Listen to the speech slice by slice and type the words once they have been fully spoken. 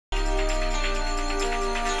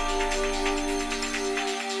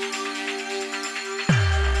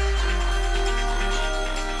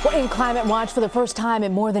In Climate Watch, for the first time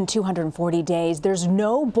in more than 240 days, there's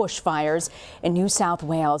no bushfires in New South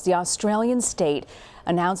Wales. The Australian state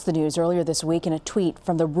announced the news earlier this week in a tweet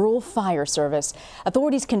from the Rural Fire Service.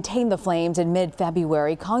 Authorities contained the flames in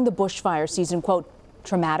mid-February, calling the bushfire season, quote,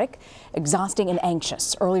 traumatic, exhausting, and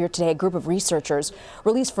anxious. Earlier today, a group of researchers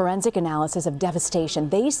released forensic analysis of devastation.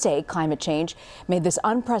 They say climate change made this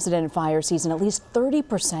unprecedented fire season at least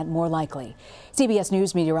 30% more likely. CBS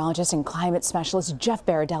News meteorologist and climate specialist Jeff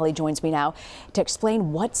Berardelli joins me now to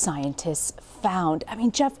explain what scientists found. I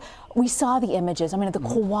mean, Jeff, we saw the images. I mean, the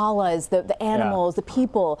koalas, the animals, the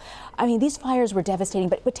people. I mean, these fires were devastating,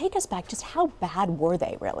 but take us back. Just how bad were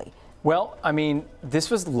they, really? Well, I mean, this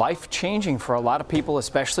was life-changing for a lot of people,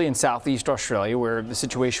 especially in Southeast Australia, where the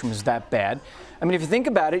situation was that bad. I mean, if you think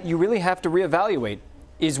about it, you really have to reevaluate.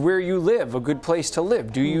 Is where you live a good place to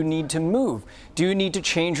live? Do you need to move? Do you need to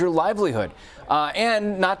change your livelihood?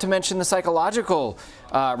 And not to mention the psychological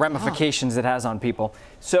ramifications it has on people.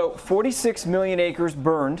 So 46 million acres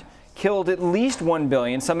burned, killed at least 1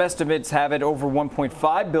 billion. Some estimates have it over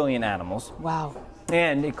 1.5 billion animals. Wow.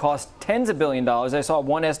 And it cost tens of billions of dollars. I saw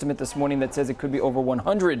one estimate this morning that says it could be over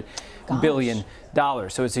 $100 billion.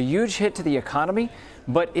 So it's a huge hit to the economy,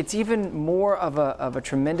 but it's even more of a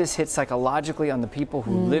tremendous hit psychologically on the people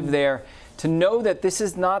who live there, to know that this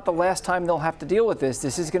is not the last time they'll have to deal with this.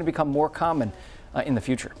 This is going to become more common in the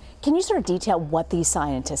future. Can you sort of detail what these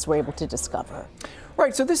scientists were able to discover?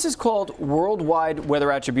 Right, so this is called worldwide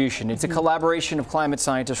weather attribution. It's a collaboration of climate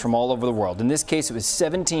scientists from all over the world. In this case, it was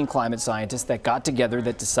 17 climate scientists that got together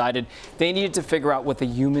that decided they needed to figure out what the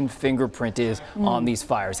human fingerprint is on these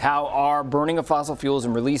fires. How our burning of fossil fuels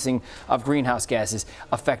and releasing of greenhouse gases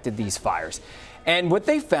affected these fires. And what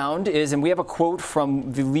they found is, and we have a quote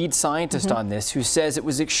from the lead scientist on this, who says it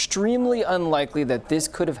was extremely unlikely that this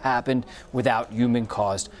could have happened without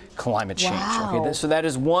human-caused climate change. Wow. Okay, so that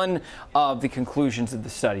is one of the conclusions of the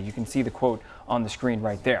study. You can see the quote on the screen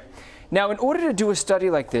right there. Now, in order to do a study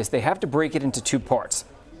like this, they have to break it into two parts.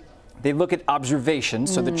 They look at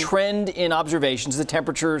observations, so the trend in observations, the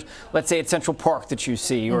temperatures, let's say at Central Park that you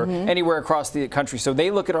see, or anywhere across the country. So they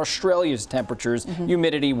look at Australia's temperatures,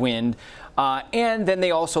 humidity, wind, and then they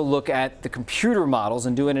also look at the computer models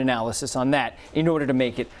and do an analysis on that in order to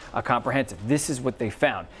make it comprehensive. This is what they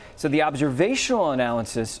found. So the observational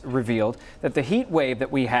analysis revealed that the heat wave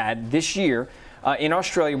that we had this year in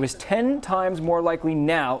Australia was 10 times more likely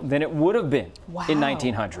now than it would have been in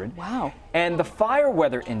 1900. Wow. And the fire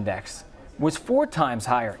weather index was 4 times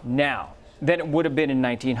higher now than it would have been in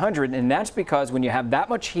 1900. And that's because when you have that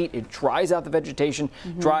much heat, it dries out the vegetation,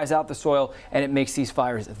 dries out the soil, and it makes these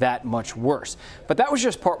fires that much worse. But that was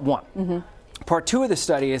just part one. Part two of the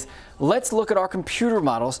study is, let's look at our computer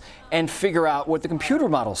models and figure out what the computer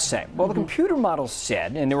models say. Well, the computer models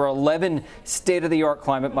said, and there were 11 state-of-the-art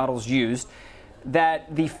climate models used,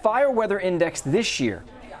 that the fire weather index this year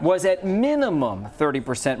was at minimum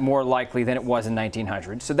 30% more likely than it was in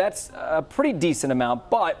 1900. So that's a pretty decent amount,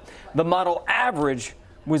 but the model average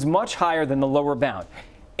was much higher than the lower bound.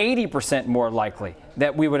 80% more likely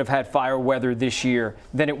that we would have had fire weather this year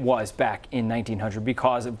than it was back in 1900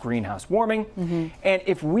 because of greenhouse warming. And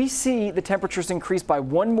if we see the temperatures increase by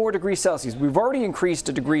 1 more degree Celsius, we've already increased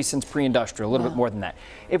a degree since pre-industrial, a little bit more than that.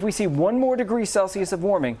 If we see 1 more degree Celsius of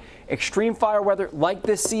warming, extreme fire weather like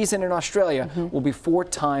this season in Australia will be 4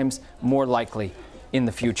 times more likely in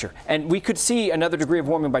the future. And we could see another degree of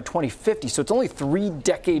warming by 2050, so it's only 3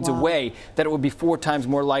 decades away that it would be 4 times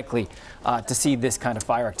more likely to see this kind of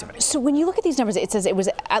fire activity. So when you look at these numbers, it says it was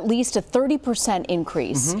at least a 30%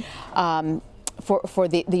 increase for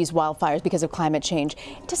these wildfires because of climate change.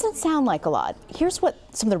 It doesn't sound like a lot. Here's what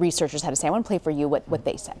some of the researchers had to say. I want to play for you what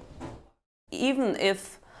they said. Even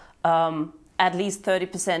if at least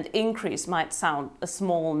 30% increase might sound a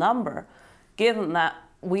small number, given that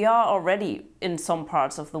we are already in some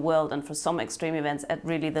parts of the world and for some extreme events at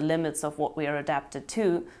really the limits of what we are adapted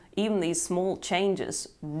to, even these small changes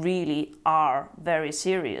really are very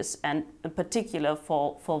serious. And in particular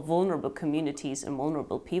for vulnerable communities and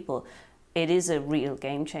vulnerable people, it is a real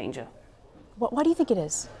game changer. Why do you think it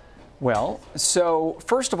is? Well, so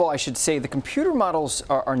first of all, I should say the computer models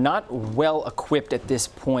are not well equipped at this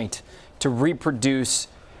point to reproduce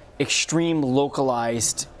extreme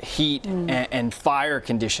localized heat and fire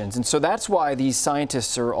conditions. And so that's why these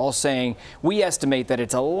scientists are all saying, we estimate that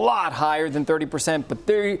it's a lot higher than 30%, but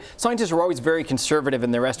scientists are always very conservative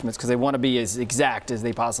in their estimates because they want to be as exact as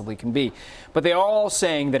they possibly can be. But they are all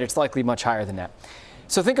saying that it's likely much higher than that.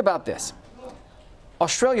 So think about this.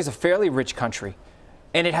 Australia is a fairly rich country,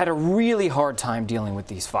 and it had a really hard time dealing with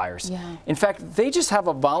these fires. In fact, they just have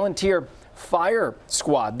a volunteer fire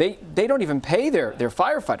squad. They don't even pay their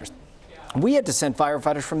firefighters. We had to send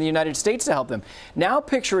firefighters from the United States to help them. Now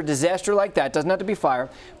picture a disaster like that. It doesn't have to be fire,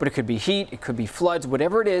 but it could be heat, it could be floods,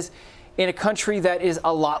 whatever it is, in a country that is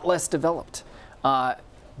a lot less developed.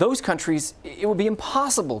 Those countries, it would be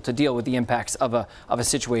impossible to deal with the impacts of a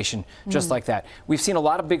situation just like that. We've seen a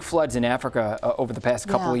lot of big floods in Africa over the past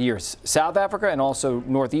couple of years. South Africa and also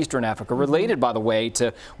northeastern Africa, related, by the way,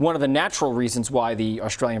 to one of the natural reasons why the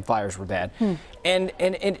Australian fires were bad. And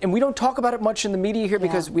we don't talk about it much in the media here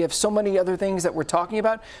because we have so many other things that we're talking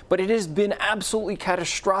about, but it has been absolutely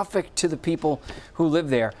catastrophic to the people who live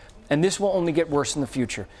there. And this will only get worse in the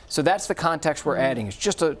future. So that's the context we're adding. It's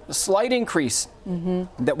just a slight increase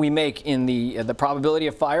that we make in the probability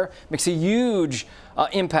of fire makes a huge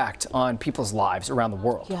impact on people's lives around the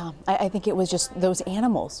world. Yeah, I think it was just those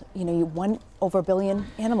animals. You know, 1 over a billion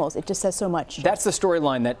animals. It just says so much. That's the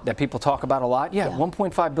storyline that people talk about a lot. Yeah,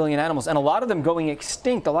 1.5 billion animals, and a lot of them going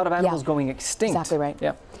extinct. A lot of animals going extinct. Exactly right.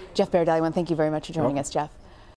 Yeah. Jeff Berardelli, thank you very much for joining us, Jeff.